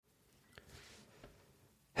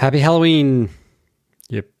Happy Halloween,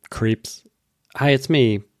 you creeps. Hi, it's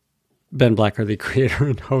me, Ben Blacker, the creator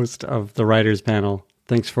and host of the Writers Panel.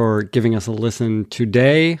 Thanks for giving us a listen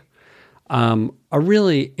today. A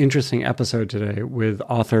really interesting episode today with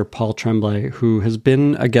author Paul Tremblay, who has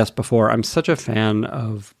been a guest before. I'm such a fan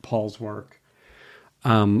of Paul's work.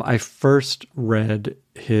 I first read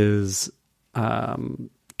his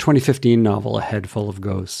 2015 novel, A Head Full of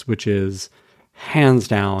Ghosts, which is hands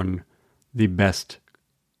down the best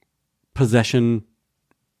possession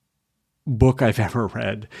book I've ever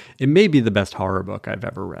read. It may be the best horror book I've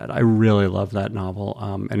ever read. I really love that novel,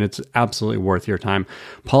 and it's absolutely worth your time.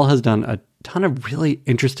 Paul has done a ton of really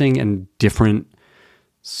interesting and different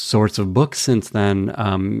sorts of books since then,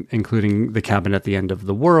 including The Cabin at the End of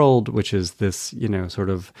the World, which is this, sort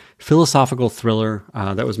of philosophical thriller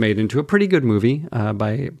that was made into a pretty good movie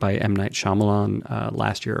by M. Night Shyamalan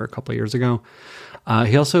last year or a couple of years ago.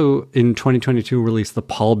 He also, in 2022, released The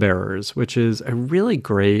Pallbearers, which is a really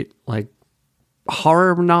great,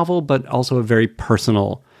 horror novel, but also a very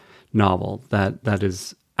personal novel that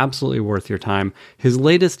is absolutely worth your time. His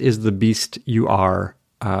latest is The Beast You Are,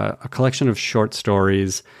 a collection of short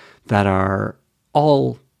stories that are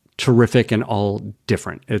all terrific and all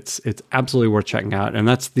different. It's absolutely worth checking out. And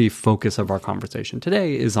that's the focus of our conversation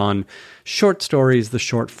today, is on short stories, the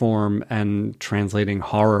short form, and translating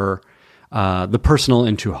horror, the personal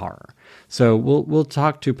into horror. So we'll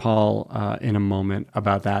talk to Paul in a moment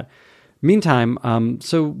about that. Meantime,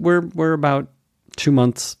 so we're about 2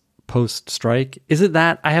 months post-strike. Is it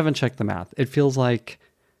that? I haven't checked the math. It feels like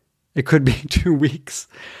it could be 2 weeks.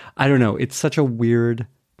 I don't know. It's such a weird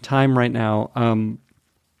time right now.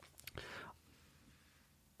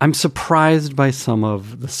 I'm surprised by some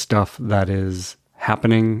of the stuff that is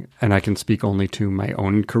happening, and I can speak only to my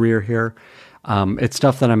own career here. It's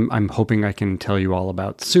stuff that I'm hoping I can tell you all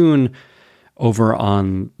about soon over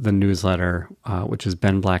on the newsletter, which is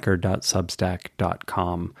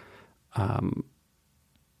benblacker.substack.com.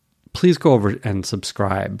 Please go over and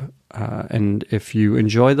subscribe. And if you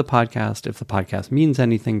enjoy the podcast, if the podcast means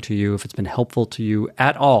anything to you, if it's been helpful to you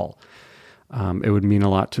at all, it would mean a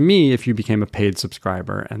lot to me if you became a paid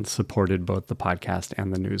subscriber and supported both the podcast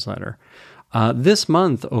and the newsletter. This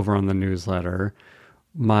month over on the newsletter,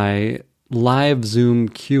 my live Zoom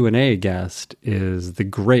Q&A guest is the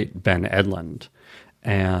great Ben Edlund.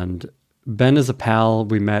 And Ben is a pal.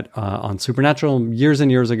 We met on Supernatural years and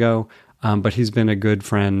years ago, but he's been a good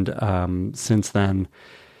friend since then.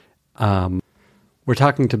 We're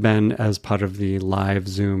talking to Ben as part of the live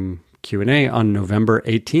Zoom Q&A on November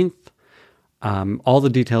 18th. All the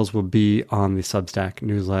details will be on the Substack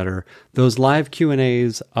newsletter. Those live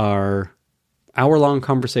Q&As are hour-long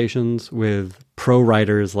conversations with pro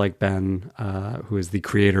writers like Ben, who is the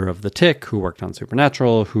creator of The Tick, who worked on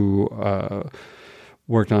Supernatural, who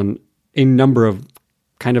worked on a number of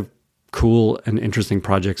kind of cool and interesting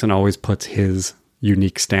projects and always puts his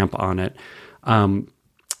unique stamp on it. The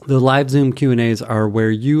live Zoom Q&As are where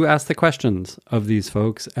you ask the questions of these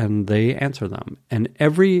folks and they answer them. And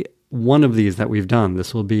every one of these that we've done,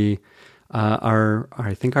 this will be our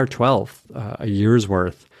 12th, a year's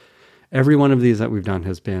worth. Every one of these that we've done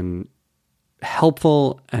has been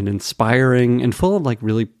helpful and inspiring and full of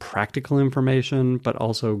really practical information, but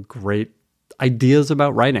also great ideas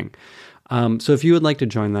about writing. So if you would like to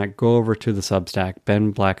join that, go over to the Substack,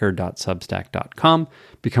 benblacker.substack.com,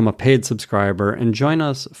 become a paid subscriber, and join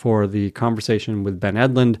us for the conversation with Ben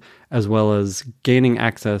Edlund, as well as gaining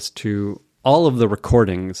access to all of the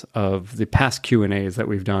recordings of the past Q&As that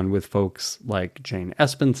we've done with folks like Jane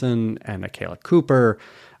Espenson and Akela Cooper,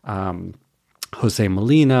 Jose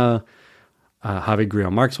Molina, Javi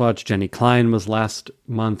Grillo-Marxwatch. Jenny Klein was last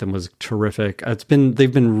month and was terrific.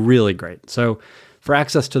 They've been really great. So for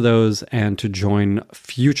access to those and to join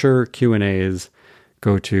future Q&As,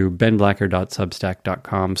 go to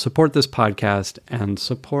benblacker.substack.com. Support this podcast and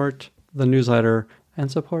support the newsletter and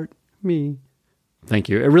support me. Thank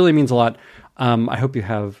you. It really means a lot. I hope you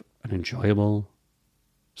have an enjoyable,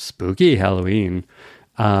 spooky Halloween.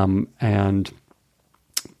 And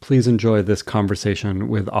please enjoy this conversation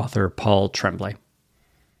with author Paul Tremblay.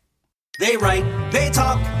 They write, they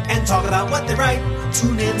talk, and talk about what they write.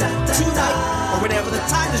 Tune in tonight, or whenever the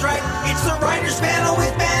time is right. It's the Writers Panel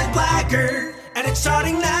with Ben Blacker, and it's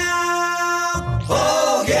starting now.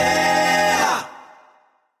 Oh, yeah!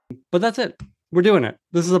 But that's it. We're doing it.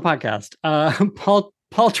 This is a podcast. Paul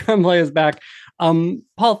Tremblay is back.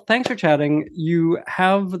 Paul, thanks for chatting. You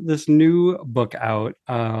have this new book out,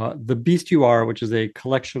 The Beast You Are, which is a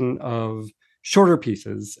collection of shorter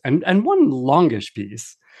pieces and one longish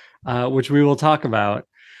piece, which we will talk about.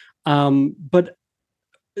 But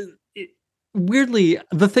weirdly,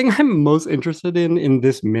 the thing I'm most interested in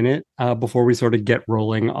this minute, before we sort of get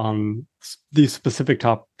rolling on the specific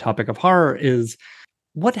topic of horror, is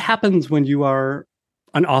what happens when you are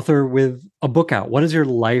an author with a book out? What is your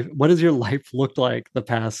life? What does your life look like the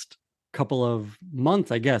past couple of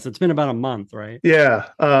months? I guess it's been about a month, right? Yeah,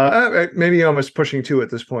 maybe almost pushing two at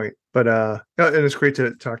this point, but and it's great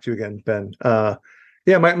to talk to you again, Ben.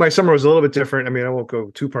 Yeah, my summer was a little bit different. I mean, I won't go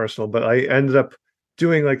too personal, but I ended up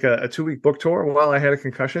doing like a 2 week book tour while I had a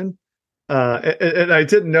concussion. And I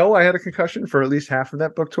didn't know I had a concussion for at least half of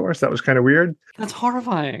that book tour, so that was kind of weird. That's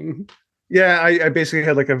horrifying. Yeah, I basically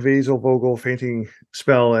had like a vasovagal fainting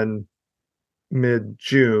spell in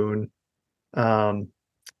mid-June.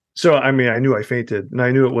 So I mean, I knew I fainted, and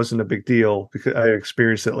I knew it wasn't a big deal because I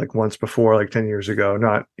experienced it like once before, like 10 years ago.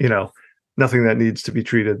 Not, nothing that needs to be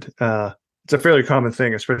treated. It's a fairly common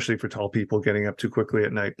thing, especially for tall people getting up too quickly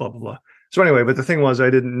at night, blah, blah, blah. So anyway, but the thing was, I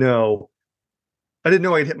didn't know I'd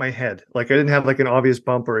hit my head. Like I didn't have like an obvious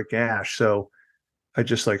bump or a gash. So I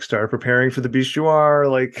just like started preparing for the Beast You Are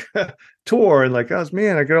like tour, and like, oh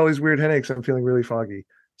man, I got all these weird headaches. I'm feeling really foggy.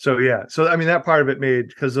 So yeah. So I mean, that part of it made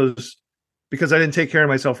because I didn't take care of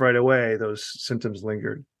myself right away, those symptoms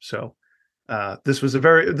lingered. So this was a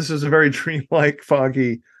very dreamlike,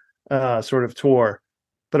 foggy sort of tour,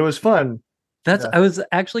 but it was fun. I was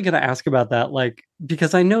actually going to ask about that, like,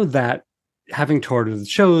 because I know that having toured with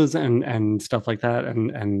shows and stuff like that,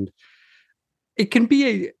 and it can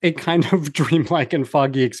be a kind of dreamlike and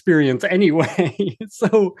foggy experience anyway.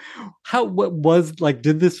 So what was like,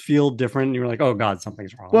 did this feel different? You were like, oh God,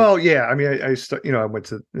 something's wrong. Well, yeah. I mean, I went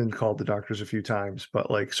to and called the doctors a few times,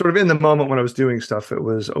 but like sort of in the moment when I was doing stuff, it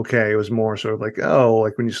was okay. It was more sort of like, oh,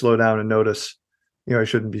 like when you slow down and notice, I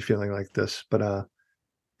shouldn't be feeling like this. But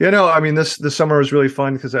I mean, this summer was really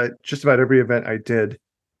fun because just about every event I did,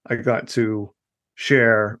 I got to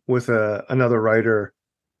share with another writer,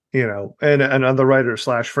 and another writer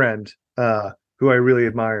 / friend who I really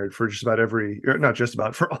admired for just about not just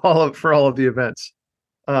about, for all of the events.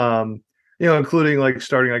 Including like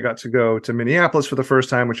I got to go to Minneapolis for the first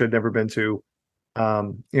time, which I'd never been to.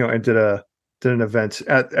 And did an event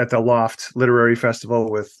at the Loft Literary Festival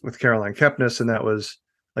with Caroline Kepnes, and that was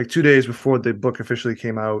like 2 days before the book officially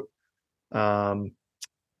came out.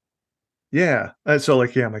 Yeah. And so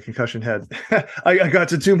like, yeah, my concussion head. I got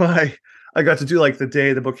to do like the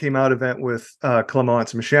day the book came out event with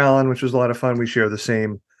Clemence Michalin, which was a lot of fun. We share the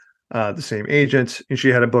same agent, and she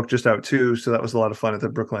had a book just out too, so that was a lot of fun at the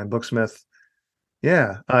Brookline Booksmith.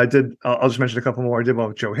 Yeah, I'll just mention a couple more. I did one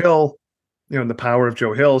with Joe Hill, and the power of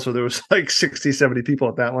Joe Hill. So there was like 60, 70 people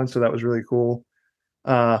at that one, so that was really cool.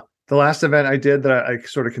 The last event I did that I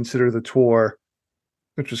sort of consider the tour,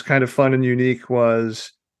 which was kind of fun and unique,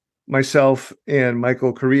 was myself and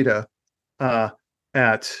Michael Carita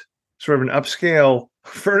at sort of an upscale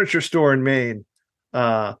furniture store in Maine.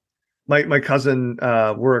 My cousin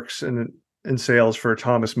works in sales for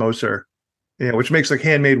Thomas Moser, which makes like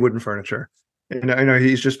handmade wooden furniture. And I know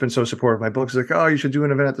he's just been so supportive of my books. He's like, oh, you should do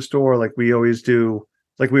an event at the store, like we always do.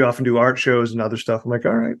 Like we often do art shows and other stuff. I'm like,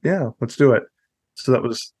 all right, yeah, let's do it. So that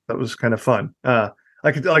was kind of fun. I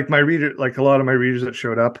could like my reader, like a lot of my readers that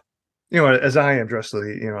showed up, as I am dressed, I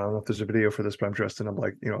don't know if there's a video for this, but I'm dressed in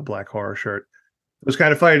a black horror shirt. It was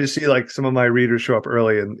kind of funny to see like some of my readers show up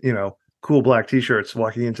early and, cool black t-shirts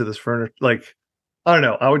walking into this furniture. Like, I don't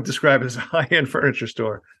know, I would describe it as a high-end furniture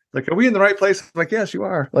store. Like, are we in the right place? I'm like, yes, you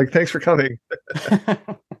are. Like, thanks for coming.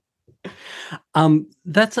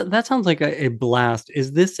 That sounds like a blast.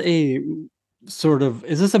 Is this a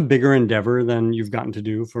bigger endeavor than you've gotten to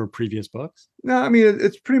do for previous books? No, I mean,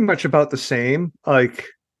 it's pretty much about the same. Like,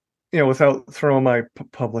 without throwing my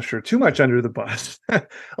publisher too much under the bus.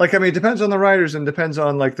 Like, I mean, it depends on the writers and depends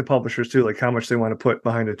on like the publishers too, like how much they want to put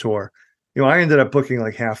behind a tour. I ended up booking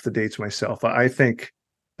like half the dates myself. I think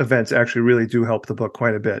events actually really do help the book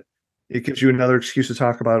quite a bit. It gives you another excuse to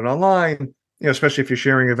talk about it online, especially if you're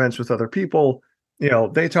sharing events with other people,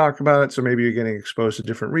 they talk about it. So maybe you're getting exposed to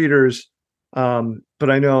different readers. But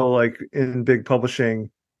I know like in big publishing,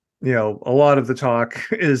 a lot of the talk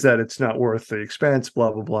is that it's not worth the expense,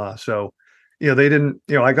 blah, blah, blah. So, they didn't,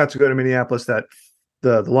 I got to go to Minneapolis, that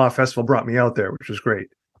the Law Festival brought me out there, which was great.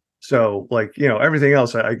 So like, everything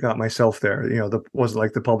else, I got myself there, wasn't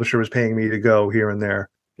like the publisher was paying me to go here and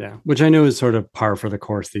there. Yeah. Which I know is sort of par for the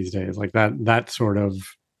course these days. Like that sort of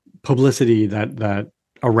publicity that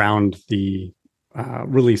around the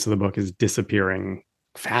release of the book is disappearing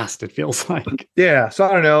fast, it feels like. Yeah. So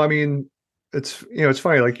I don't know. I mean, it's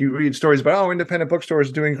funny, like you read stories about independent bookstores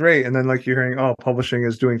are doing great, and then like you're hearing publishing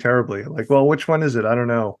is doing terribly. Like, well, which one is it? I don't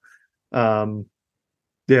know.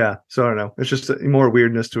 Yeah. So I don't know. It's just more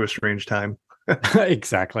weirdness to a strange time.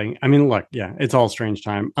 Exactly. I mean, look, yeah, it's all strange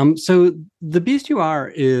time. So The Beast You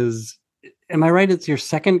Are is, am I right? It's your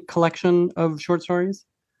second collection of short stories?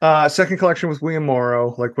 Second collection with William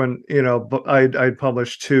Morrow, like when, I'd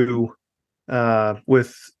published two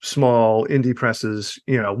with small indie presses,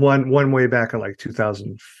 one way back in like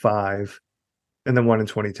 2005 and then one in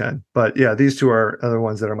 2010. But yeah, these two are other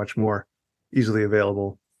ones that are much more easily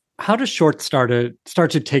available. How does short start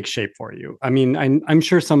to take shape for you? I mean, I'm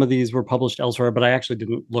sure some of these were published elsewhere, but I actually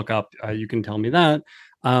didn't look up. You can tell me that.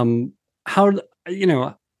 How you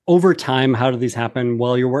know Over time, how do these happen?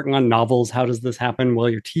 While you're working on novels, how does this happen? While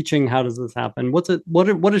you're teaching, how does this happen? What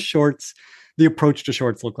is shorts? The approach to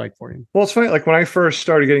shorts look like for you? Well, it's funny, like when I first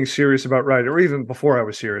started getting serious about writing, or even before I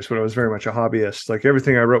was serious, when I was very much a hobbyist, like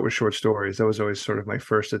everything I wrote was short stories. That was always sort of my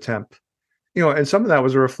first attempt. And some of that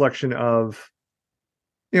was a reflection of,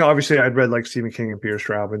 obviously I'd read like Stephen King and Peter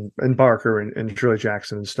Straub and Barker and Shirley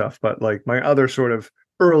Jackson and stuff, but like my other sort of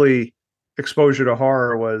early exposure to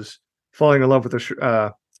horror was falling in love with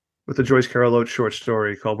the Joyce Carol Oates short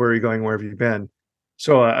story called "Where Are You Going? Where Have You Been?"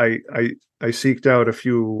 So I seeked out a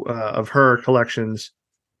few of her collections,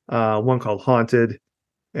 one called Haunted,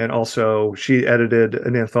 and also she edited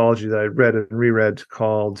an anthology that I read and reread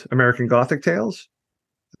called American Gothic Tales,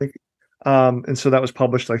 I think. And so that was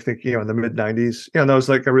published, I think, in the mid 90s. That was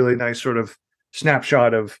like a really nice sort of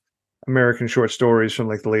snapshot of American short stories from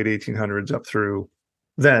like the late 1800s up through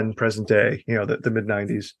then present day, the mid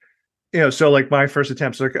 90s. So like my first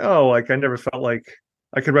attempts, like, oh, like I never felt like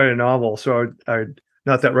I could write a novel. So I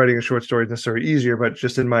not that writing a short story is necessarily easier, but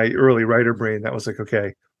just in my early writer brain, that was like,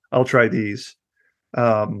 okay, I'll try these.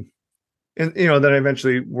 And then I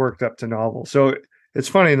eventually worked up to novel. So it's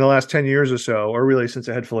funny, in the last 10 years or so, or really since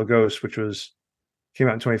A Head Full of Ghosts, which came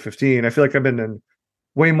out in 2015, I feel like I've been in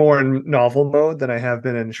way more in novel mode than I have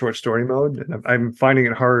been in short story mode. And I'm finding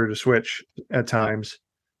it harder to switch at times.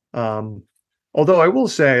 Although I will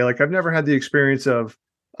say, like, I've never had the experience of,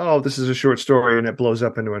 oh, this is a short story and it blows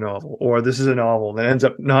up into a novel, or this is a novel that ends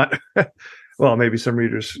up not, well, maybe some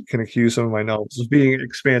readers can accuse some of my novels of being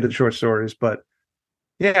expanded short stories, but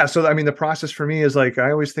yeah. So, I mean, the process for me is like, I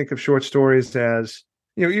always think of short stories as,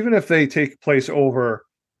 even if they take place over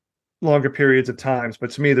longer periods of times,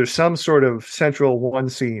 but to me, there's some sort of central one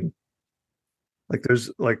scene. Like there's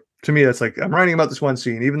like, to me, that's like, I'm writing about this one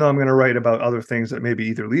scene, even though I'm going to write about other things that maybe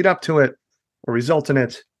either lead up to it or result in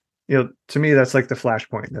it. To me, that's like the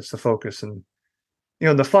flashpoint. That's the focus. And,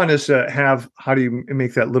 the fun is to have, how do you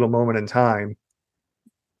make that little moment in time,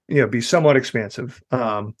 be somewhat expansive.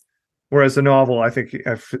 Whereas the novel, I think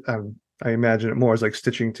I imagine it more as like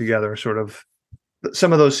stitching together sort of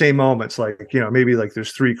some of those same moments, like, maybe like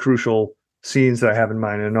there's three crucial scenes that I have in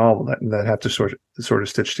mind in a novel that have to sort of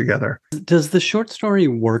stitch together. Does the short story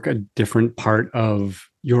work a different part of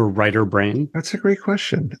your writer brain? That's a great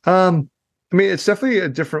question. I mean, it's definitely a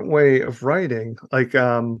different way of writing. Like,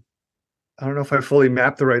 I don't know if I fully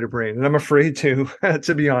mapped the writer brain, and I'm afraid to,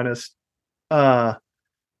 to be honest. I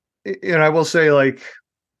will say, like,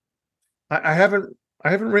 I haven't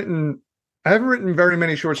written very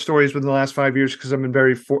many short stories within the last 5 years because I've been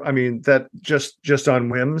that just on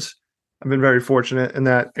whims. I've been very fortunate in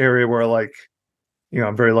that area where, like,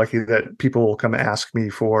 I'm very lucky that people will come ask me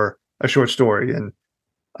for a short story, and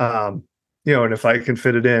and if I can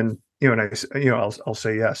fit it in, and I'll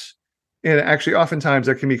say yes. And actually, oftentimes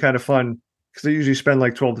that can be kind of fun because I usually spend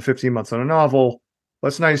like 12 to 15 months on a novel. But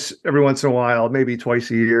it's nice every once in a while, maybe twice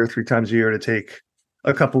a year, 3 times a year, to take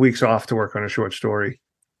a couple weeks off to work on a short story.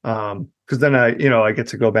 Because then I get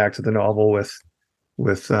to go back to the novel with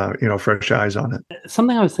fresh eyes on it.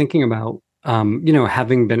 Something I was thinking about,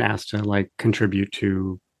 having been asked to like contribute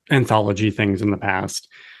to anthology things in the past,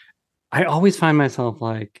 I always find myself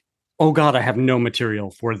like, oh God, I have no material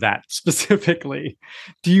for that specifically.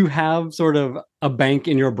 Do you have sort of a bank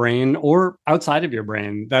in your brain or outside of your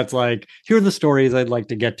brain that's like, here are the stories I'd like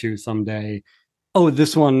to get to someday? Oh,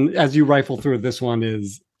 this one, as you rifle through, this one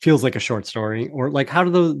feels like a short story, or like, how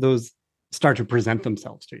do those start to present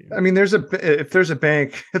themselves to you? I mean, if there's a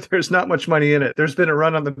bank, there's not much money in it. There's been a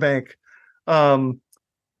run on the bank. No,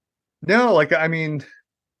 like, I mean,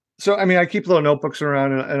 I keep little notebooks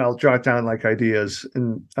around and I'll jot down like ideas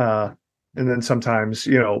and then sometimes,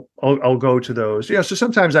 I'll go to those. Yeah. So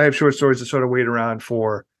sometimes I have short stories that sort of wait around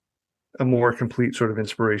for a more complete sort of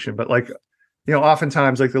inspiration, but like,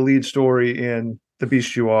 oftentimes like the lead story in The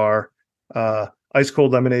Beast You Are, Ice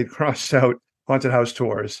Cold Lemonade crossed out Haunted House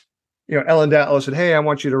Tours. Ellen Datlow said, "Hey, I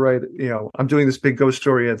want you to write, I'm doing this big ghost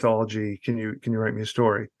story anthology. Can you write me a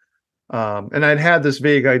story?" And I'd had this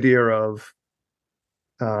vague idea of,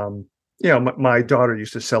 my daughter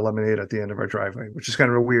used to sell lemonade at the end of our driveway, which is kind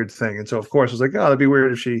of a weird thing. And so, of course, I was like, oh, that'd be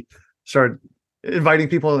weird if she started inviting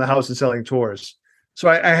people in the house and selling tours. So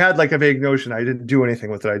I had like a vague notion. I didn't do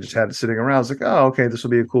anything with it. I just had it sitting around. I was like, oh, okay, this will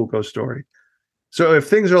be a cool ghost story. So if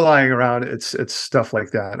things are lying around, it's stuff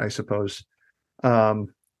like that, I suppose. Um,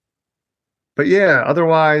 but yeah,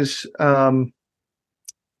 otherwise,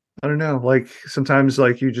 I don't know. Like sometimes,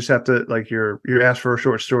 like you just have to, like you're asked for a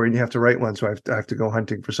short story and you have to write one. So I have to go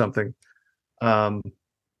hunting for something. Um,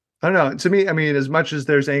 I don't know. To me, I mean, as much as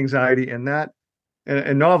there's anxiety in that,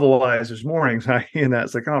 and novel wise, there's more anxiety in that.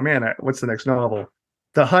 It's like, oh man, what's the next novel?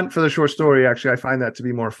 The hunt for the short story, actually, I find that to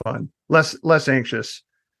be more fun, less anxious,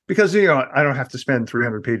 because I don't have to spend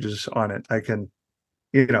 300 pages on it. I can,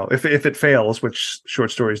 if it fails, which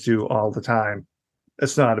short stories do all the time,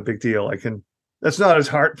 it's not a big deal. I can. That's not as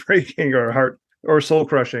heartbreaking or soul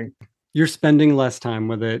crushing. You're spending less time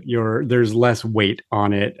with it. There's less weight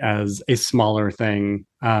on it as a smaller thing.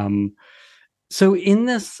 So in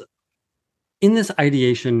this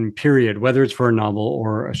ideation period, whether it's for a novel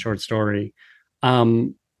or a short story,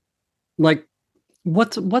 like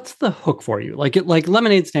what's the hook for you? Like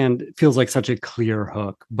Lemonade Stand feels like such a clear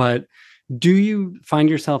hook, but do you find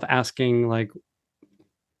yourself asking like,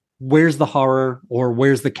 where's the horror, or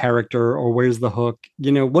where's the character, or where's the hook?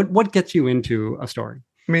 What gets you into a story?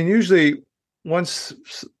 I mean, usually once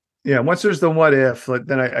there's the what if,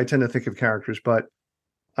 then I tend to think of characters, but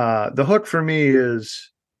the hook for me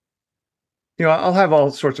is, I'll have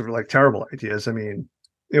all sorts of like terrible ideas. I mean,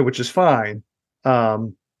 which is fine.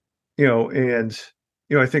 And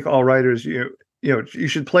I think all writers, you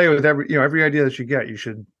should play with every idea that you get. You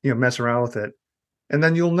should, mess around with it, and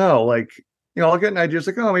then you'll know, like, I'll get an idea. It's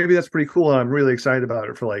like, oh, maybe that's pretty cool, and I'm really excited about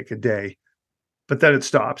it for like a day, but then it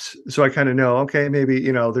stops. So I kind of know, okay, maybe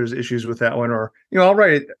there's issues with that one, or I'll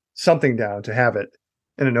write something down to have it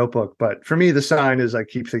in a notebook. But for me, the sign is I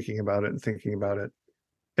keep thinking about it and thinking about it,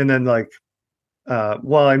 and then like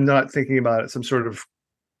while I'm not thinking about it, some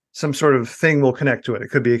sort of thing will connect to it. It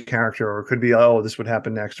could be a character, or it could be, oh, this would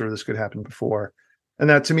happen next, or this could happen before. And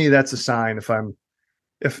that, to me, that's a sign.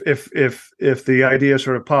 If the idea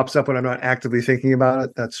sort of pops up when I'm not actively thinking about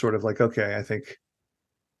it, that's sort of like, okay, I think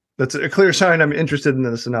that's a clear sign I'm interested in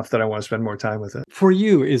this enough that I want to spend more time with it. For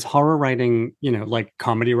you, is horror writing, like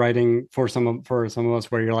comedy writing for some of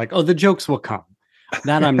us, where you're like, oh, the jokes will come.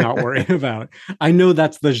 That I'm not worried about. I know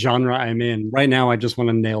that's the genre I'm in. Right now, I just want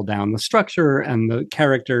to nail down the structure and the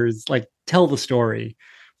characters, like tell the story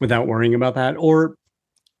without worrying about that. Or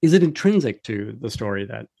is it intrinsic to the story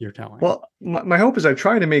that you're telling? Well, my hope is I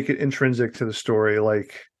try to make it intrinsic to the story.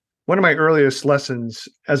 Like one of my earliest lessons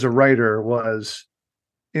as a writer was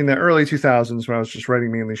in the early 2000s when I was just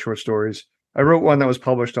writing mainly short stories. I wrote one that was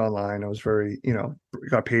published online. I was very,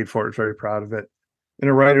 got paid for it, very proud of it. And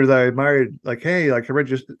a writer that I admired, like, hey, like I read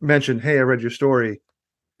your story.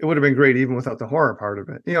 It would have been great even without the horror part of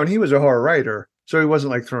it. And he was a horror writer, so he wasn't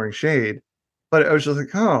like throwing shade. But I was just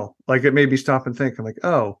like, oh, like it made me stop and think. I'm like,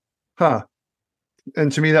 oh, huh.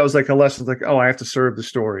 And to me, that was like a lesson, like, oh, I have to serve the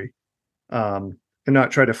story, and not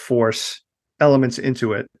try to force elements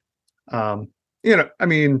into it. I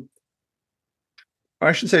mean,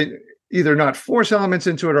 I should say either not force elements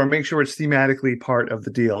into it or make sure it's thematically part of the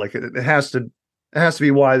deal. Like it has to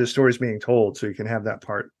be why the story's being told, so you can have that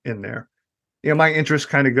part in there. My interests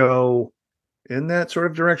kind of go in that sort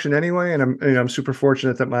of direction anyway, and I'm super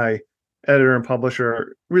fortunate that my editor and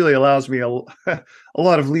publisher really allows me a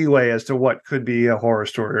lot of leeway as to what could be a horror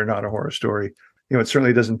story or not a horror story. It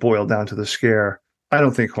certainly doesn't boil down to the scare. I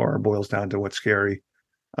don't think horror boils down to what's scary.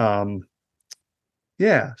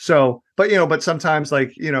 Yeah. So, but sometimes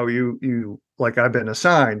like, you like I've been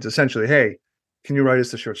assigned essentially, hey, can you write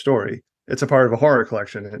us a short story? It's a part of a horror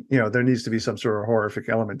collection, and there needs to be some sort of horrific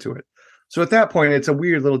element to it. So at that point, it's a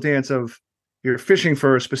weird little dance of you're fishing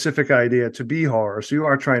for a specific idea to be horror. So you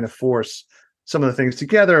are trying to force some of the things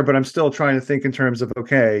together, but I'm still trying to think in terms of,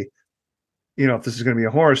 okay, if this is going to be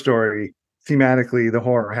a horror story, thematically, the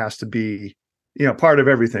horror has to be, part of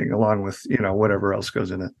everything along with, whatever else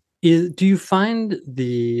goes in it. Do you find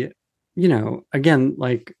again,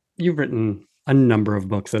 like you've written a number of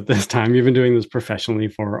books at this time, you've been doing this professionally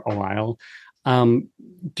for a while.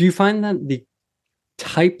 Do you find that the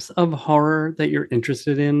types of horror that you're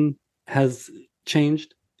interested in has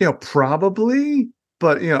changed? Probably,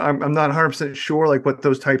 but I'm not 100% sure like what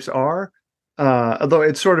those types are. Although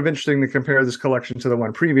it's sort of interesting to compare this collection to the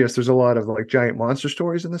one previous. There's a lot of like giant monster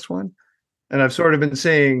stories in this one, and I've sort of been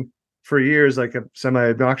saying for years, like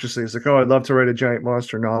semi-obnoxiously, it's like, oh, I'd love to write a giant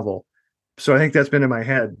monster novel. So I think that's been in my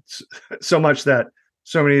head so much that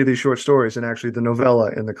so many of these short stories, and actually the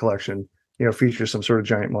novella in the collection, features some sort of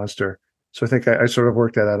giant monster. So I think I sort of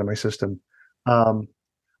worked that out of my system. Um,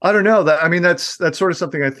 I don't know that. I mean, that's sort of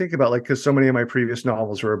something I think about, like, because so many of my previous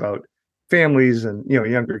novels were about families and,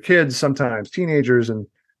 younger kids, sometimes teenagers. And,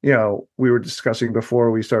 we were discussing before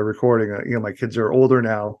we started recording, my kids are older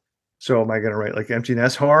now. So am I going to write like empty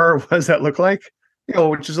nest horror? What does that look like?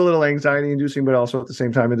 Which is a little anxiety inducing, but also at the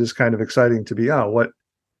same time, it is kind of exciting to be, you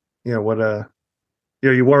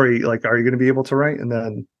worry, like, are you going to be able to write? And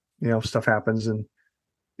then, stuff happens, and,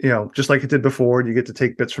 just like it did before, you get to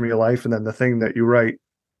take bits from your life, and then the thing that you write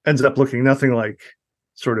ends up looking nothing like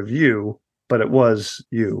sort of you, but it was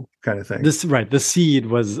you, kind of thing. The seed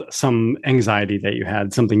was some anxiety that you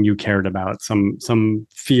had, something you cared about, some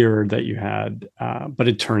fear that you had, but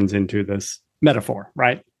it turns into this metaphor,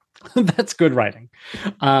 right? That's good writing.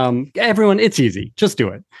 Everyone, it's easy. Just do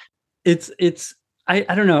it.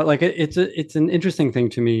 I don't know. Like, it's an interesting thing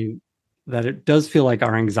to me that it does feel like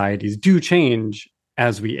our anxieties do change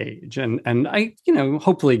as we age, and I,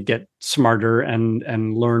 hopefully get smarter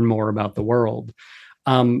and learn more about the world.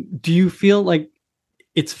 Do you feel like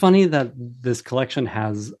it's funny that this collection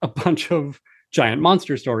has a bunch of giant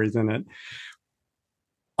monster stories in it?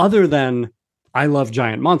 Other than I love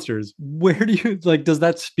giant monsters, where do you does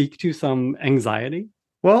that speak to some anxiety?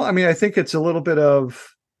 Well, I mean, I think it's a little bit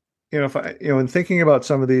of, if I, in thinking about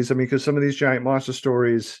some of these, I mean, because some of these giant monster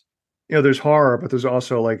stories, there's horror, but there's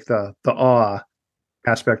also like the awe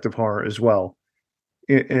aspect of horror as well.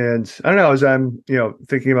 And I don't know, as I'm,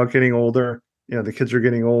 thinking about getting older, the kids are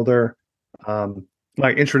getting older.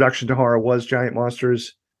 My introduction to horror was giant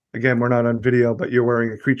monsters. Again, we're not on video, but you're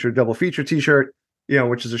wearing a Creature double feature t-shirt,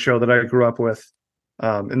 which is a show that I grew up with.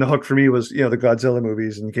 And the hook for me was, the Godzilla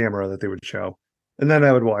movies and Gamera that they would show. And then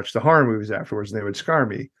I would watch the horror movies afterwards, and they would scar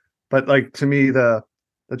me. But like, to me, the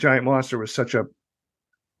giant monster was such a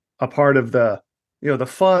part of the, the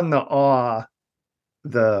fun, the awe,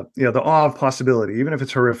 the awe of possibility, even if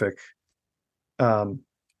it's horrific,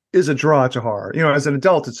 is a draw to horror. As an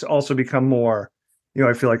adult, it's also become more,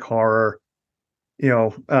 I feel like horror,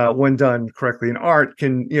 when done correctly in art,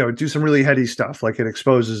 can, do some really heady stuff. Like, it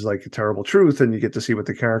exposes like a terrible truth, and you get to see what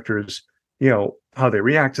the characters, how they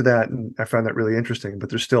react to that. And I find that really interesting. But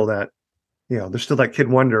there's still that, kid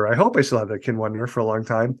wonder. I hope I still have that kid wonder for a long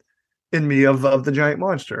time in me of the giant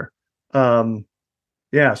monster.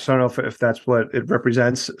 Yeah, so I don't know if that's what it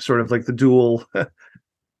represents, sort of like the dual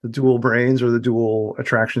the dual brains or the dual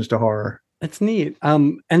attractions to horror. That's neat.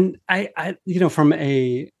 And I from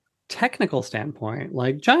a technical standpoint,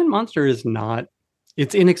 like, giant monster is not,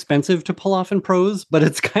 it's inexpensive to pull off in prose, but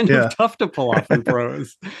it's kind of tough to pull off in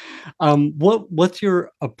prose. What's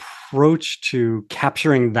your approach to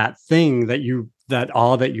capturing that thing that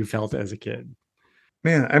awe that you felt as a kid?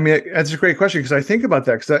 Man, I mean, that's a great question, because I think about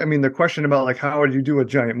that. Because I mean, the question about like, how would you do a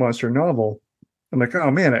giant monster novel? I'm like, oh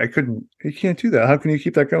man, you can't do that. How can you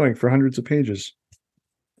keep that going for hundreds of pages?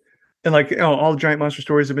 And like, all the giant monster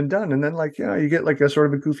stories have been done. And then like, you get like a sort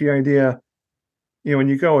of a goofy idea, when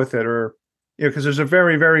you go with it, or, because there's a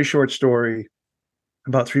very, very short story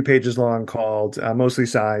about 3 pages long called Mostly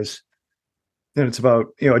Size. And it's about,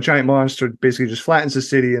 a giant monster basically just flattens the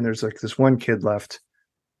city, and there's like this one kid left.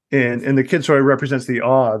 And the kid sort of represents the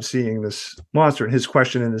awe of seeing this monster, and his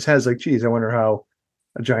question in his head is like, geez, I wonder how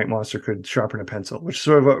a giant monster could sharpen a pencil, which is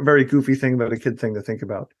sort of a very goofy thing, but a kid thing to think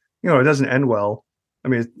about. It doesn't end well. I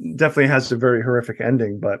mean, it definitely has a very horrific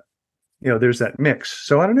ending, but, there's that mix.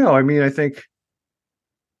 So I don't know. I mean, I think,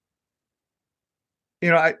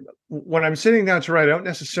 when I'm sitting down to write, I don't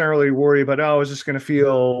necessarily worry about, is this going to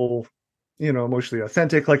feel, emotionally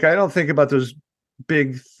authentic? Like, I don't think about those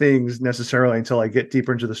big things necessarily until I get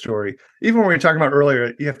deeper into the story. Even when we were talking about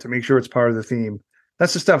earlier, you have to make sure it's part of the theme.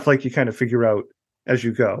 That's the stuff like you kind of figure out as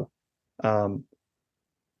you go.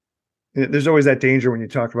 There's always that danger when you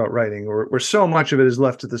talk about writing, where so much of it is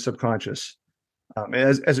left to the subconscious,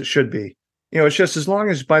 as it should be. It's just, as long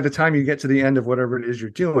as by the time you get to the end of whatever it is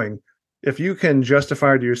you're doing, if you can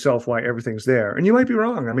justify to yourself why everything's there, and you might be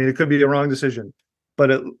wrong. I mean, it could be a wrong decision,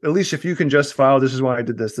 but at least if you can justify, this is why I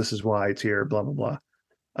did this is why it's here, blah, blah,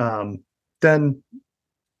 blah. Then,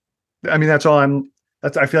 I mean, I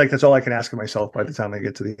feel like that's all I can ask of myself by the time I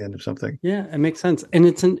get to the end of something. Yeah, it makes sense. And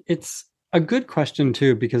it's a good question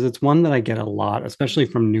too, because it's one that I get a lot, especially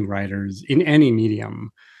from new writers in any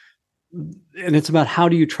medium. And it's about, how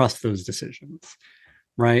do you trust those decisions?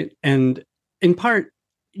 Right. And in part,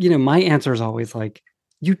 my answer is always like,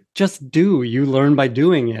 you just do, you learn by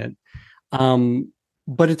doing it.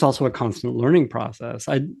 But it's also a constant learning process.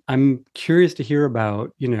 I'm curious to hear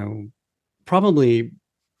about, probably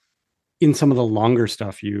in some of the longer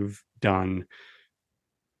stuff you've done,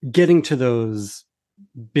 getting to those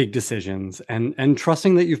big decisions and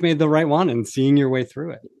trusting that you've made the right one and seeing your way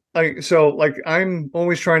through it. I'm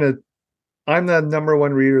the number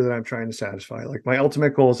one reader that I'm trying to satisfy. Like my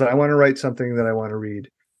ultimate goal is that I want to write something that I want to read.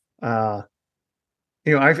 Uh,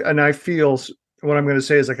 I feel what I'm going to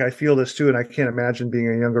say is like I feel this too, and I can't imagine being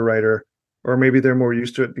a younger writer, or maybe they're more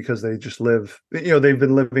used to it because they just live. They've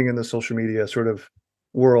been living in the social media sort of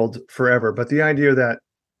world forever. But the idea that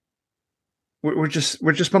we're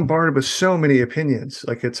just bombarded with so many opinions,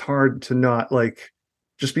 like it's hard to not like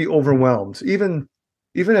just be overwhelmed. Even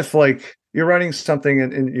if like you're writing something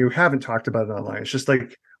and you haven't talked about it online, it's just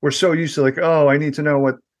like we're so used to like, oh, I need to know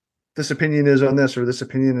what this opinion is on this or this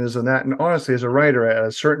opinion is on that. And honestly, as a writer, at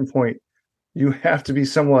a certain point, you have to be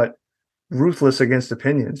somewhat ruthless against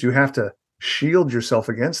opinions. You have to shield yourself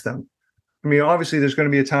against them. I mean, obviously, there's going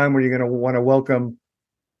to be a time where you're going to want to welcome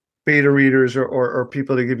beta readers or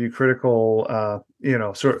people to give you critical,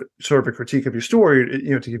 sort of a critique of your story,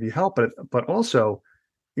 to give you help. But also,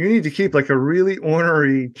 you need to keep like a really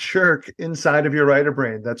ornery jerk inside of your writer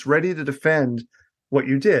brain that's ready to defend what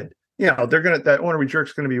you did. That ornery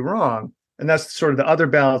jerk's gonna be wrong. And that's sort of the other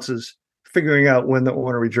balance is figuring out when the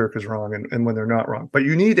ornery jerk is wrong and when they're not wrong. But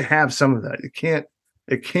you need to have some of that.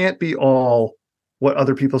 It can't be all what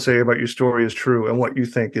other people say about your story is true and what you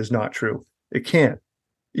think is not true. It can't.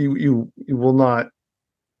 You will not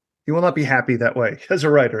be happy that way as a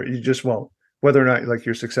writer. You just won't, whether or not like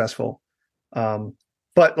you're successful.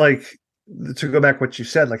 But like to go back what you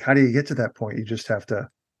said, like how do you get to that point? You just have to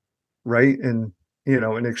write and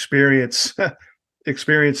experience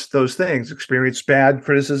experience those things, experience bad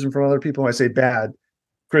criticism from other people. When I say bad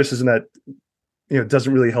criticism that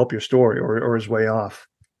doesn't really help your story or is way off.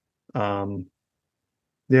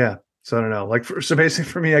 Yeah. So I don't know. So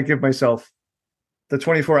basically for me, I give myself the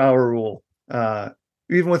 24-hour rule.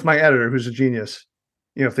 Even with my editor, who's a genius,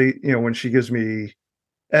 when she gives me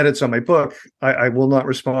edits on my book, I will not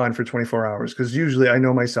respond for 24 hours because usually I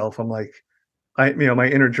know myself. I'm like, my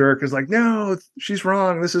inner jerk is like, no, she's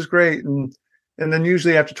wrong. This is great. And then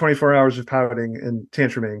usually after 24 hours of pouting and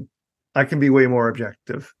tantruming, I can be way more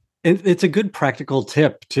objective. It's a good practical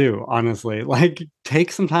tip too, honestly. Like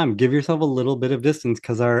take some time, give yourself a little bit of distance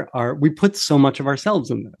because we put so much of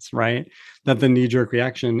ourselves in this, right? That the knee-jerk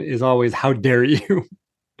reaction is always, how dare you?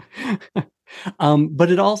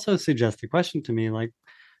 But it also suggests the question to me, like,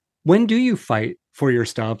 when do you fight for your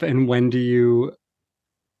stuff and when do you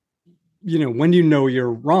know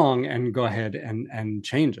you're wrong and go ahead and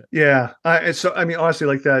change it? Yeah. Honestly,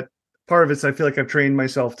 like that part of it's, I feel like I've trained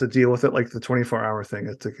myself to deal with it like the 24-hour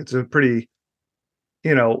thing. It's a pretty,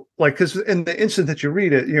 because in the instant that you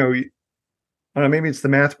read it, I don't know, maybe it's the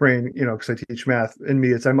math brain, because I teach math in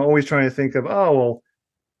me. I'm always trying to think of, oh, well,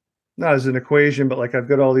 not as an equation, but like I've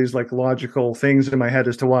got all these like logical things in my head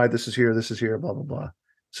as to why this is here, blah, blah, blah.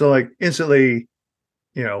 So like instantly,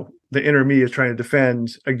 the inner me is trying to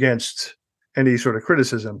defend against any sort of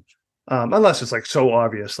criticism, unless it's like so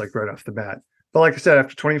obvious, like right off the bat. But like I said,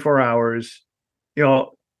 after 24 hours,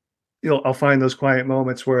 I'll find those quiet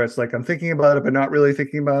moments where it's like I'm thinking about it, but not really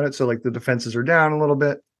thinking about it. So like the defenses are down a little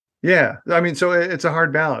bit. Yeah, I mean, so it's a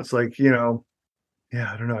hard balance. Like I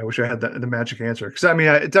don't know. I wish I had the magic answer because I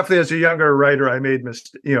definitely as a younger writer, I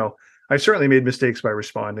certainly made mistakes by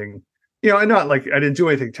responding. And not like I didn't do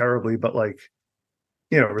anything terribly, but like,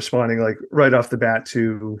 responding like right off the bat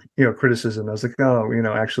to, criticism. I was like, oh,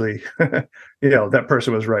 actually, that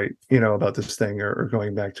person was right, about this thing or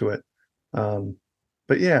going back to it.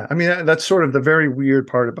 But yeah, I mean, that's sort of the very weird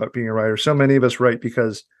part about being a writer. So many of us write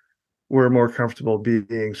because we're more comfortable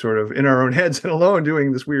being sort of in our own heads and alone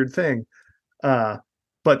doing this weird thing.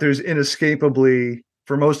 But there's inescapably,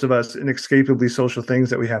 for most of us, inescapably social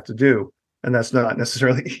things that we have to do. And that's not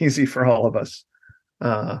necessarily easy for all of us.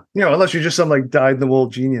 Unless you're just some like dyed-in-the-wool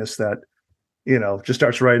genius that, just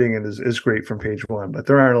starts writing and is great from page one. But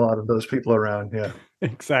there aren't a lot of those people around. Yeah,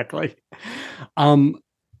 exactly. I'm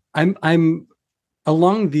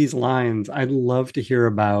along these lines. I'd love to hear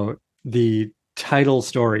about the title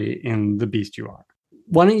story in The Beast You Are.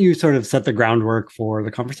 Why don't you sort of set the groundwork for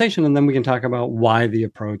the conversation, and then we can talk about why the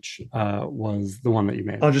approach was the one that you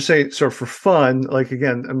made. I'll just say, so for fun, like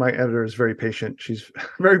again, my editor is very patient. She's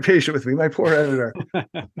very patient with me, my poor editor.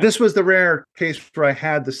 This was the rare case where I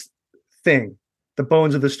had this thing, the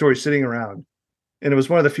bones of the story sitting around. And it was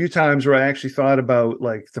one of the few times where I actually thought about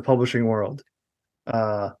like the publishing world.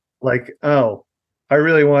 Like, oh, I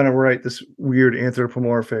really want to write this weird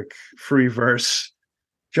anthropomorphic free verse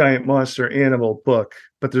giant monster animal book,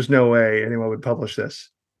 but there's no way anyone would publish this.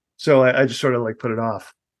 So I just sort of like put it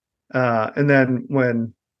off. And then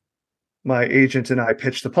when my agent and I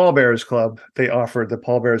pitched the Pallbearers Club, they offered the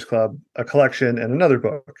Pallbearers Club a collection and another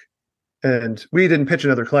book. And we didn't pitch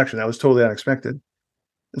another collection. That was totally unexpected.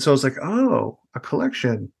 And so I was like, oh, a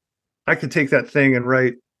collection. I could take that thing and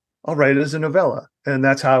I'll write it as a novella. And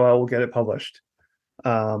that's how I will get it published.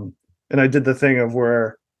 And I did the thing of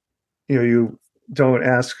where, you don't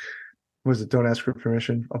ask, don't ask for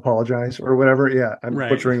permission, apologize or whatever. Yeah. I'm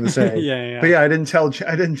butchering the saying. Yeah. But yeah, I didn't tell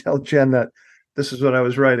Jen that this is what I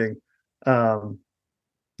was writing.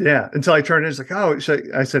 Yeah. Until I turned in, it's like, oh,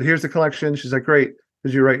 I said, here's the collection. She's like, great.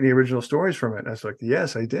 Did you write any original stories from it? And I was like,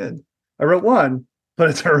 yes, I did. I wrote one, but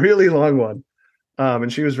it's a really long one.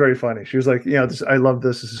 And she was very funny. She was like, I love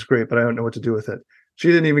this. This is great, but I don't know what to do with it. She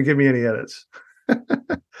didn't even give me any edits.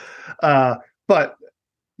 But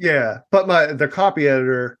the copy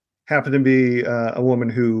editor happened to be a woman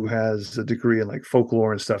who has a degree in like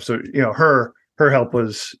folklore and stuff. So, her help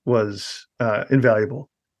was invaluable.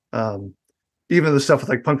 Even the stuff with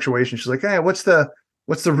like punctuation, she's like, hey, what's the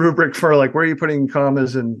rubric for like, where are you putting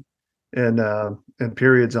commas and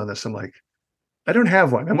periods on this? I'm like, I don't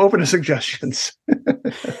have one. I'm open to suggestions.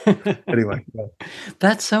 Anyway. Yeah.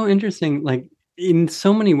 That's so interesting. Like in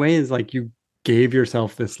so many ways, like you gave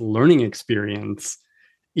yourself this learning experience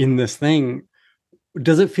in this thing.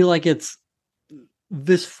 Does it feel like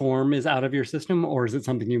this form is out of your system, or is it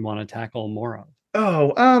something you want to tackle more of?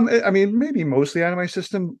 Oh, I mean, maybe mostly out of my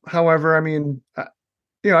system. However, I mean,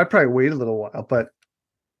 I'd probably wait a little while, but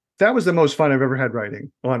that was the most fun I've ever had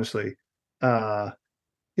writing, honestly.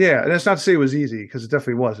 Yeah, and that's not to say it was easy, because it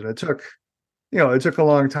definitely wasn't. It took a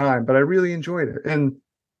long time, but I really enjoyed it. And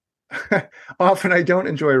often I don't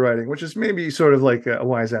enjoy writing, which is maybe sort of like a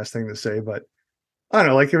wise ass thing to say, but I don't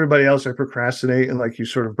know, like everybody else, I procrastinate and like you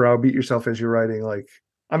sort of browbeat yourself as you're writing. Like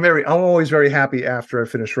I'm always very happy after I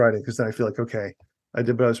finish writing, because then I feel like, okay, I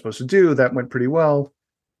did what I was supposed to do. That went pretty well.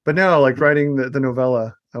 But now, like writing the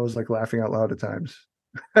novella, I was like laughing out loud at times,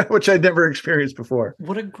 which I'd never experienced before.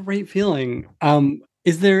 What a great feeling.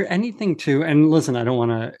 Is there anything and listen, I don't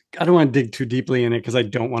want to dig too deeply in it, because I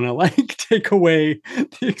don't want to like take away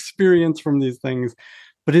the experience from these things.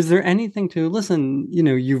 But is there anything listen,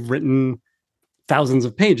 you've written thousands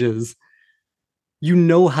of pages. You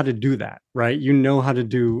know how to do that, right? You know how to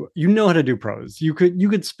do prose. You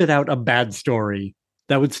could spit out a bad story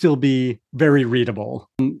that would still be very readable.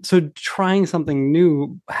 So trying something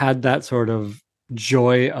new had that sort of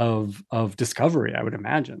joy of discovery, I would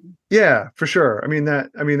imagine. Yeah, for sure. I mean,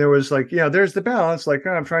 there was like, there's the balance, like,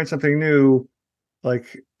 oh, I'm trying something new,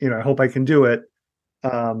 like, I hope I can do it.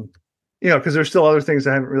 Because there's still other things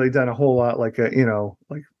I haven't really done a whole lot, like,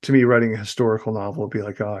 like to me, writing a historical novel would be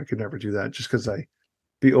like, oh, I could never do that, just because I'd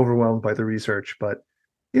be overwhelmed by the research. But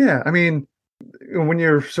yeah, I mean, when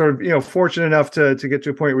you're sort of, fortunate enough to get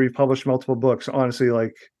to a point where you've published multiple books, honestly,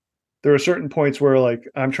 like, there are certain points where like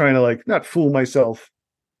I'm trying to like not fool myself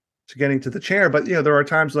to getting to the chair, but there are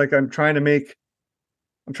times like I'm trying to make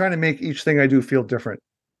each thing I do feel different,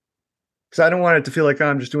 because I don't want it to feel like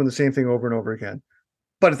I'm just doing the same thing over and over again.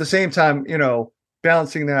 But at the same time,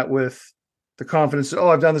 balancing that with the confidence, oh,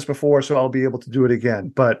 I've done this before, so I'll be able to do it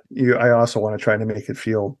again. But I also want to try to make it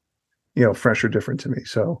feel, fresh or different to me.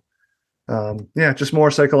 So just more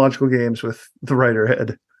psychological games with the writer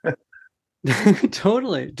head.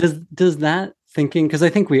 Totally. Does that thinking, because I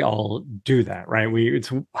think we all do that, right?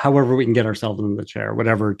 It's however we can get ourselves in the chair,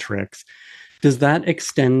 whatever tricks. Does that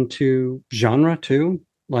extend to genre too?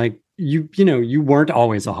 Like you weren't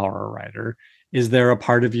always a horror writer. Is there a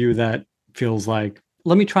part of you that feels like,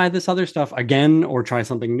 let me try this other stuff again, or try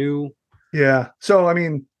something new? Yeah. So I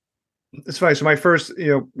mean, it's funny. So my first,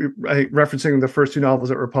 referencing the first two novels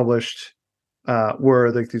that were published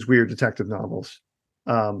were like these weird detective novels.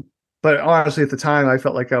 But honestly, at the time, I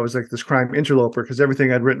felt like I was like this crime interloper, because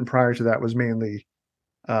everything I'd written prior to that was mainly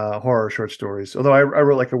horror short stories. Although I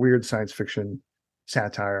wrote like a weird science fiction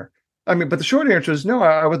satire. I mean, but the short answer is no.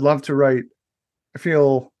 I would love to write. I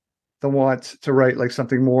feel the want to write like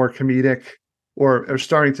something more comedic, or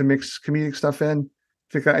starting to mix comedic stuff in.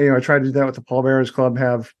 I think I tried to do that with the Pallbearers Club.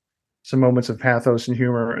 Have some moments of pathos and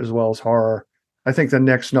humor as well as horror. I think the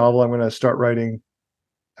next novel I'm going to start writing,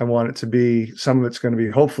 I want it to be, some of it's going to be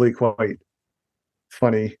hopefully quite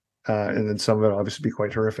funny, and then some of it obviously be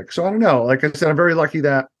quite horrific. So I don't know. Like I said, I'm very lucky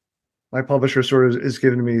that my publisher sort of is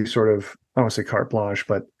giving me sort of, I don't want to say carte blanche,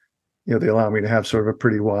 but they allow me to have sort of a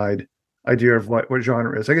pretty wide idea of what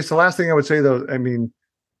genre is. I guess the last thing I would say, though, I mean,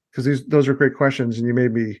 because those are great questions, and you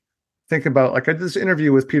made me think about, like, I did this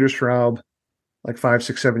interview with Peter Straub like 5,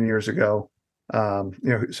 6, 7 years ago.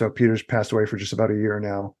 So Peter's passed away for just about a year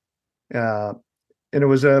now. And it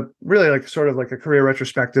was a really like sort of like a career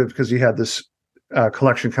retrospective, because he had this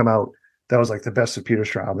collection come out that was like the best of Peter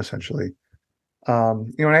Straub, essentially.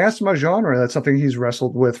 And I asked him about genre. That's something he's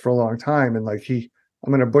wrestled with for a long time. And like I'm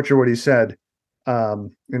going to butcher what he said.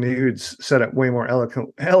 And he said it way more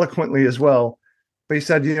eloquently as well. But he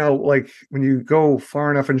said, like when you go far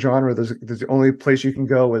enough in genre, there's the only place you can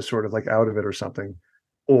go is sort of like out of it or something,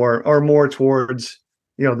 or more towards,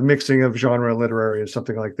 the mixing of genre and literary or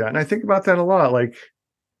something like that. And I think about that a lot. Like,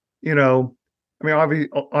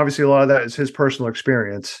 obviously a lot of that is his personal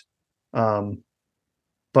experience.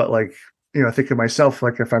 But like, I think of myself,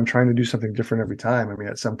 like if I'm trying to do something different every time,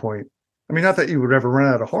 at some point, not that you would ever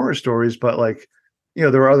run out of horror stories, but like,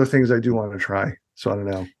 there are other things I do want to try. So I don't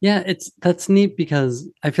know. Yeah, that's neat because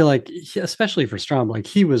I feel like, especially for Straub, like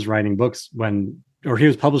he was writing books he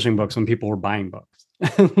was publishing books when people were buying books.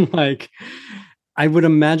 Like, I would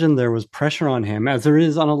imagine there was pressure on him, as there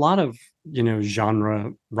is on a lot of,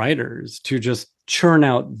 genre writers, to just churn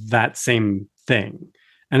out that same thing.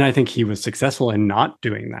 And I think he was successful in not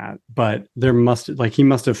doing that, but he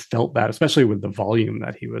must have felt that, especially with the volume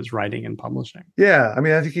that he was writing and publishing. Yeah. I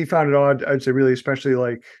think he found it odd, I'd say, really, especially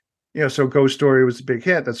like, so Ghost Story was a big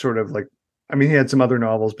hit. That's sort of like, he had some other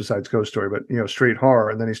novels besides Ghost Story, but, straight horror.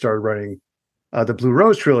 And then he started writing the Blue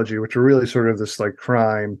Rose trilogy, which were really sort of this like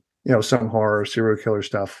crime, some horror, serial killer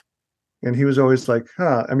stuff. And he was always like,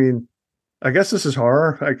 I guess this is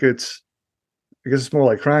horror. I guess it's more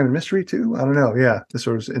like crime and mystery too. I don't know. Yeah, this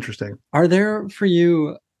sort of is interesting. Are there for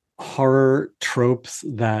you horror tropes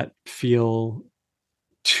that feel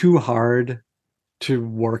too hard to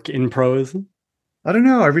work in prose? I don't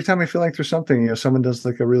know. Every time I feel like there's something, someone does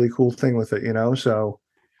like a really cool thing with it, so.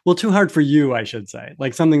 Well, too hard for you, I should say.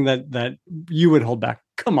 Like something that you would hold back.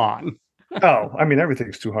 Come on. Oh,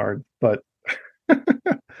 everything's too hard, but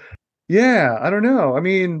yeah, I don't know.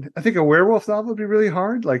 I think a werewolf novel would be really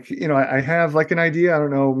hard. Like, I have like an idea. I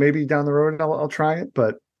don't know, maybe down the road I'll try it,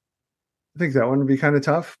 but I think that one would be kind of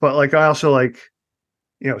tough. But like, I also like,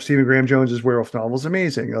 Stephen Graham Jones's werewolf novel is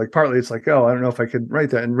amazing. Like, partly it's like, oh, I don't know if I could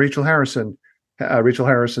write that. And Rachel Harrison,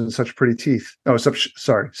 Such Pretty Teeth. Oh,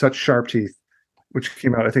 Such Sharp Teeth, which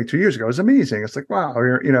came out I think 2 years ago. It was amazing. It's like, wow,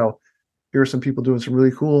 here are some people doing some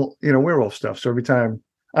really cool, werewolf stuff. So every time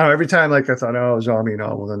like I thought, oh, zombie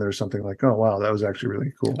novel, then there's something like, oh wow, that was actually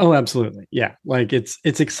really cool. Oh, absolutely. Yeah. Like it's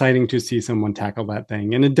exciting to see someone tackle that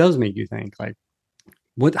thing. And it does make you think like,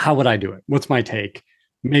 how would I do it? What's my take?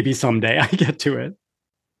 Maybe someday I get to it.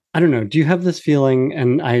 I don't know. Do you have this feeling?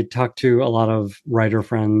 And I talk to a lot of writer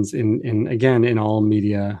friends in all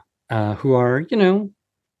media, who are,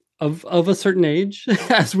 of a certain age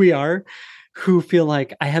as we are, who feel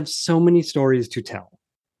like I have so many stories to tell.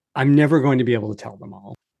 I'm never going to be able to tell them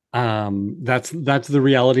all. That's the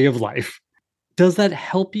reality of life. Does that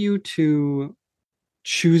help you to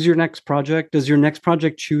choose your next project? Does your next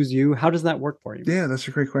project choose you? How does that work for you? Yeah, that's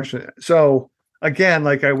a great question. So again,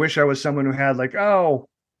 like I wish I was someone who had like, oh,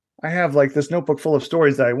 I have like this notebook full of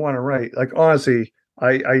stories that I want to write. Like honestly,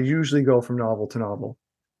 I usually go from novel to novel.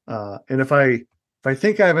 And if I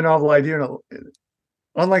think I have a novel idea,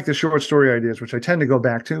 unlike the short story ideas, which I tend to go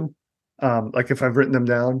back to, like if I've written them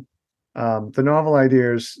down, the novel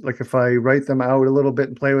ideas, like if I write them out a little bit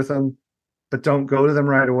and play with them, but don't go to them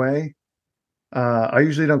right away, I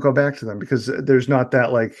usually don't go back to them because there's not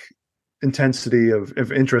that like intensity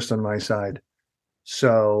of interest on my side.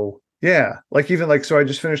 So yeah, like even like, so I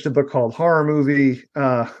just finished a book called Horror Movie.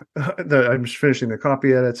 I'm just finishing the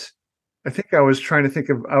copy edits. I think I was trying to think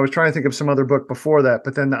of some other book before that,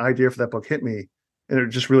 but then the idea for that book hit me and it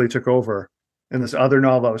just really took over. And this other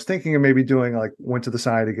novel I was thinking of maybe doing like went to the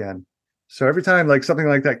side again. So every time like something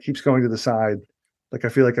like that keeps going to the side, like I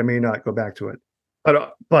feel like I may not go back to it,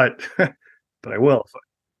 but I will.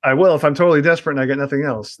 I will if I'm totally desperate and I get nothing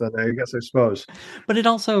else. Then I suppose. But it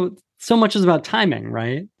also so much is about timing,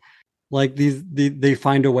 right? Like they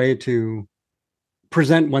find a way to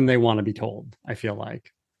present when they want to be told. I feel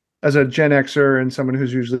like, as a Gen Xer and someone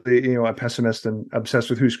who's usually a pessimist and obsessed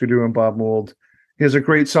with Husker Du and Bob Mould, he has a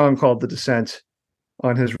great song called "The Descent"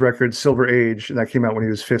 on his record "Silver Age," and that came out when he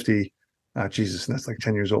was 50. Jesus, and that's like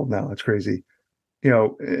 10 years old now. That's crazy.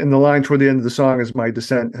 And the line toward the end of the song is, "My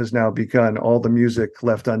descent has now begun, all the music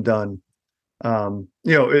left undone."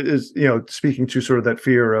 It is, speaking to sort of that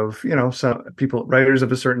fear of, some people, writers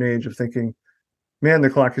of a certain age, of thinking, man, the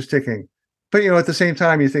clock is ticking. But, at the same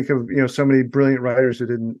time, you think of, so many brilliant writers who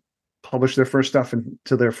didn't publish their first stuff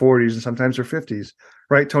until their 40s and sometimes their 50s,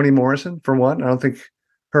 right? Toni Morrison, for one. I don't think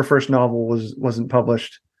her first novel wasn't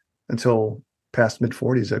published until past mid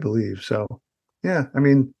 40s, I believe. So, yeah,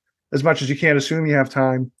 as much as you can't assume you have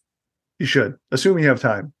time, you should assume you have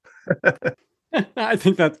time. I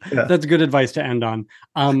think that's good advice to end on.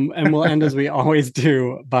 And we'll end as we always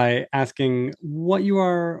do by asking what you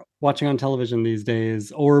are watching on television these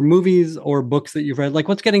days, or movies or books that you've read. Like,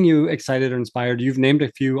 what's getting you excited or inspired? You've named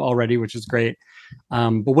a few already, which is great.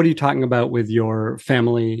 But what are you talking about with your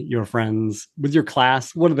family, your friends, with your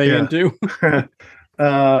class? What are they into?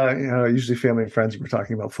 Usually family and friends, we're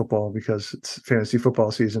talking about football because it's fantasy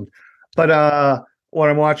football season. But what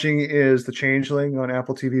I'm watching is The Changeling on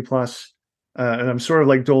Apple TV Plus. And I'm sort of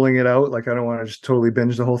like doling it out. Like, I don't want to just totally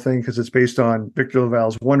binge the whole thing because it's based on Victor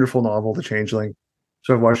LaValle's wonderful novel, The Changeling.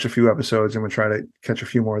 So I've watched a few episodes and we'll try to catch a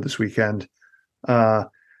few more this weekend.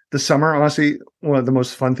 This summer, honestly, one of the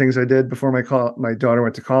most fun things I did before my daughter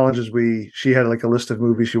went to college is she had like a list of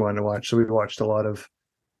movies she wanted to watch. So we watched a lot of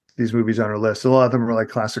these movies on her list. A lot of them were like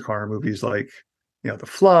classic horror movies, like, The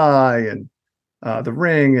Fly and The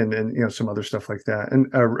Ring and some other stuff like that.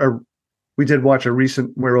 And we did watch a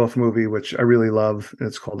recent werewolf movie, which I really love.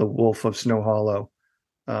 It's called The Wolf of Snow Hollow.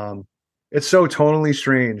 It's so tonally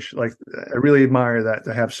strange. Like, I really admire that,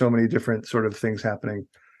 to have so many different sort of things happening.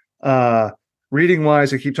 Reading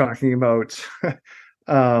wise, I keep talking about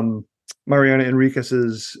Mariana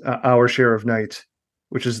Enriquez's Our Share of Night,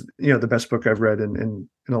 which is the best book I've read in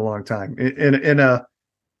a long time. In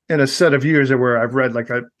a set of years where I've read like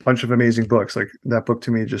a bunch of amazing books, like that book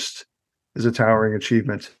to me just is a towering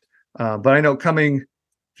achievement. But I know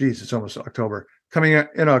it's almost October. Coming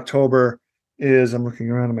in October is, I'm looking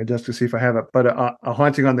around on my desk to see if I have it, but A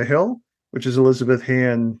Haunting on the Hill, which is Elizabeth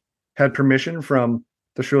Hand had permission from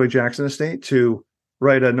the Shirley Jackson estate to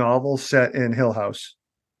write a novel set in Hill House.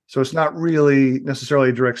 So it's not really necessarily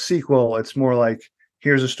a direct sequel. It's more like,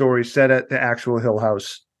 here's a story set at the actual Hill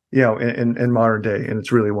House, in modern day. And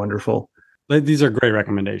it's really wonderful. These are great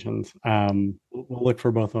recommendations. We'll look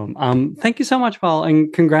for both of them. Thank you so much, Paul,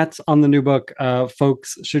 and congrats on the new book.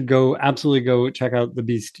 Folks should absolutely go check out The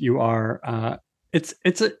Beast You Are.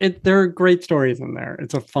 There are great stories in there.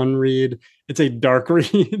 It's a fun read. It's a dark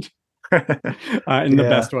read in the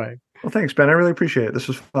best way. Well, thanks, Ben. I really appreciate it. This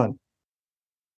was fun.